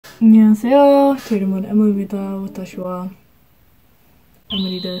안녕하세요. 제 이름은 Emeriez. Watashiwa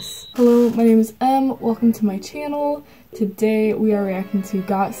Emeriez. Hello, my name is Em. Welcome to my channel. Today we are reacting to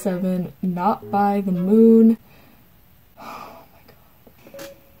GOT7, Not by the Moon. Oh my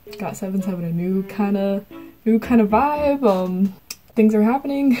god. GOT7's having a new kind of vibe. Things are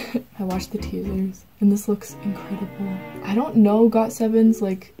happening. I watched the teasers and this looks incredible. I don't know GOT7's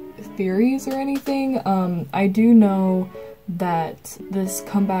like theories or anything. I do know that this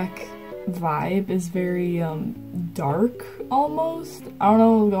comeback vibe is very dark almost. I don't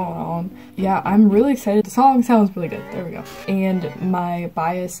know what's going on. Yeah, I'm really excited. The song sounds really good. There we go. And my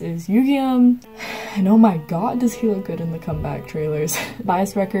bias is Yugyeom. And oh my god, does he look good in the comeback trailers.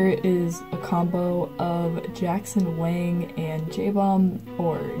 Bias record is a combo of Jackson Wang and J-Bomb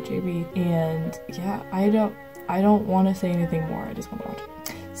or JB. And yeah, I don't want to say anything more. I just want to watch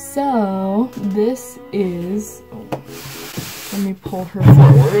it. So this is let me pull her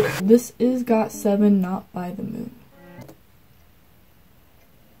forward. This is GOT7, Not by the Moon.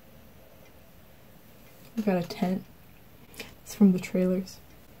 We got a tent. It's from the trailers.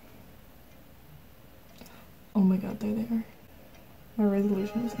 Oh my god, there they are. My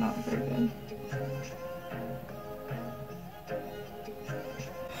resolution is not very good.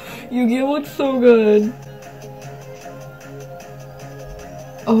 Yu-Gi-Oh looks so good.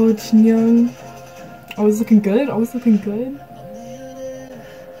 Oh, Chinyoung. I was looking good. I was looking good.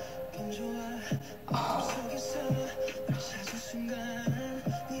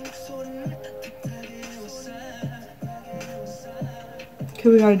 Okay,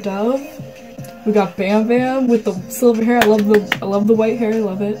 we got a dove. We got Bam Bam with the silver hair. I love the white hair. I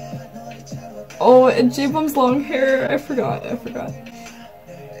love it. Oh, and J-Bomb's long hair. I forgot. I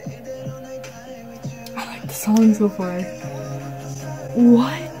like the song so far.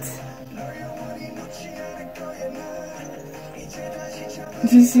 What?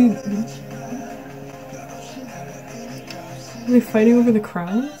 Did you see? Are they fighting over the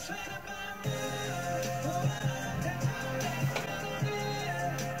crown?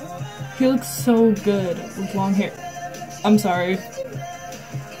 He looks so good with long hair. I'm sorry.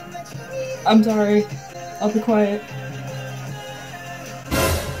 I'm sorry. I'll be quiet.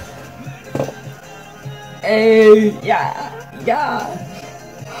 Hey, yeah.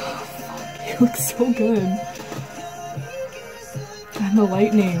 Oh, fuck, he looks so good. And the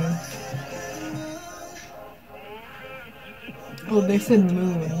lightning. Oh, they said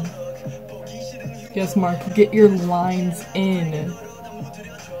moon. Yes, Mark, get your lines in.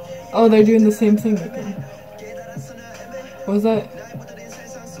 Oh, they're doing the same thing again. What was that?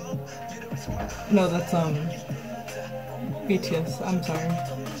 No, that's BTS. I'm sorry.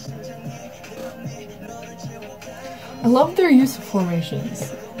 I love their use of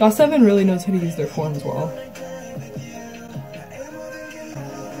formations. GOT7 really knows how to use their forms well.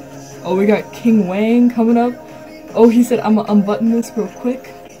 Oh, we got King Wang coming up. Oh, he said, I'm gonna unbutton this real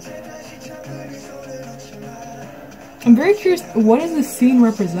quick. I'm very curious, what does this scene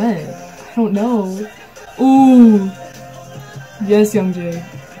represent? I don't know. Ooh. Yes, Youngjae.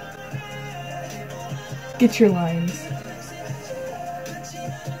 Get your lines.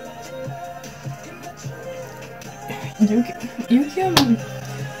 Yugyeom.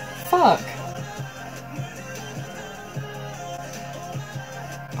 Fuck.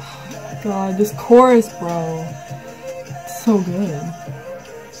 Oh my god, this chorus, bro. It's so good.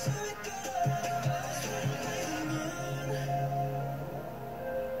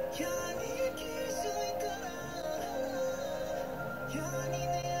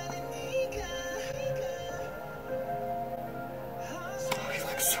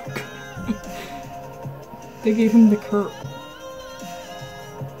 So good. They gave him the curve.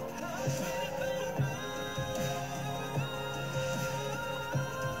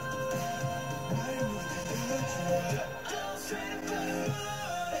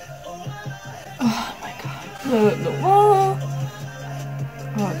 Oh my god. The wall.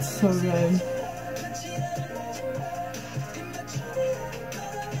 Oh, it's so good.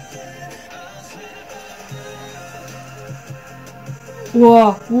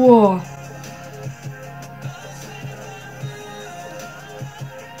 Whoa.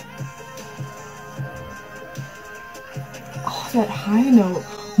 Oh, that high note.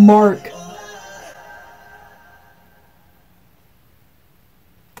 Mark.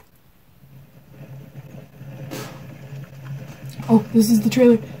 Oh, this is the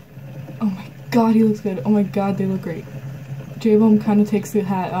trailer. Oh my god, he looks good. Oh my god, they look great. J-Bomb kind of takes the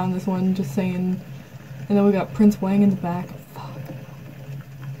hat on this one, just saying. And then we got Prince Wang in the back. Fuck.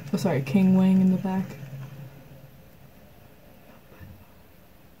 Oh, sorry, King Wang in the back.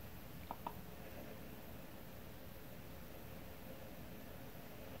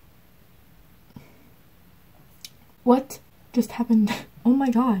 What just happened? Oh my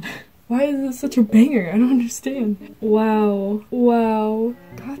god. Why is this such a banger? I don't understand. Wow. Wow.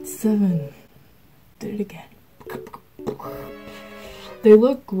 GOT7 did it again. They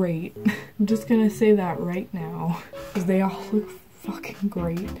look great. I'm just gonna say that right now, because they all look fucking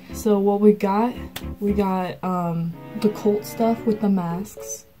great. So what we got the cult stuff with the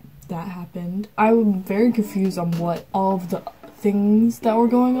masks. That happened. I'm very confused on what all of the things that were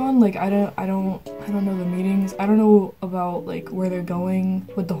going on. Like I don't know the meetings. I don't know about like where they're going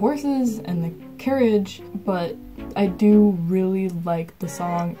with the horses and the carriage, but I do really like the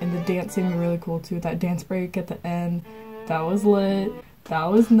song, and the dancing really cool too. That dance break at the end, that was lit. That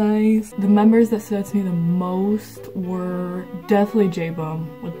was nice. The members that stood out to me the most were definitely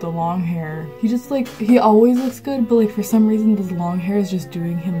J-Bum with the long hair. He just like, he always looks good, but like for some reason this long hair is just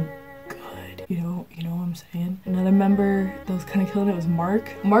doing him good. You know what I'm saying? Another member that was kind of killing it was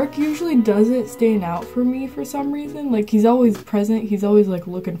Mark. Mark usually doesn't stand out for me for some reason. Like he's always present, he's always like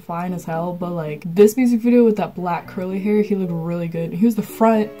looking fine as hell, but like this music video with that black curly hair, he looked really good. He was the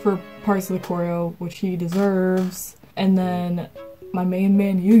front for parts of the choreo, which he deserves. And then my main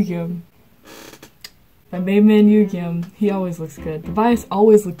man Yugyeom. He always looks good. The bias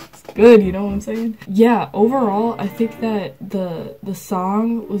always looks good, you know what I'm saying? Yeah, overall, I think that the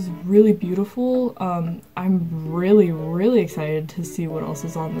song was really beautiful. I'm really excited to see what else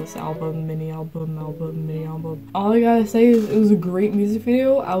is on this album, mini album. All I gotta say is it was a great music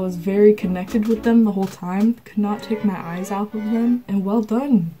video. I was very connected with them the whole time. Could not take my eyes off of them. And well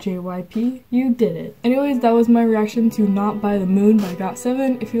done, JYP. You did it. Anyways, that was my reaction to Not by the Moon by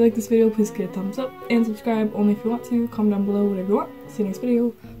GOT7. If you like this video, please give it a thumbs up and subscribe only if you want to. Comment down below whatever you want. See you next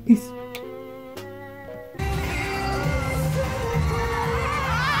video. Peace.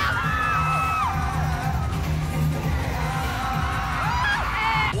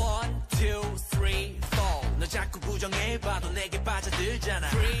 One, two, three, four. 너 자꾸 부정해봐도 내게 빠져들잖아.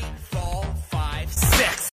 3, 4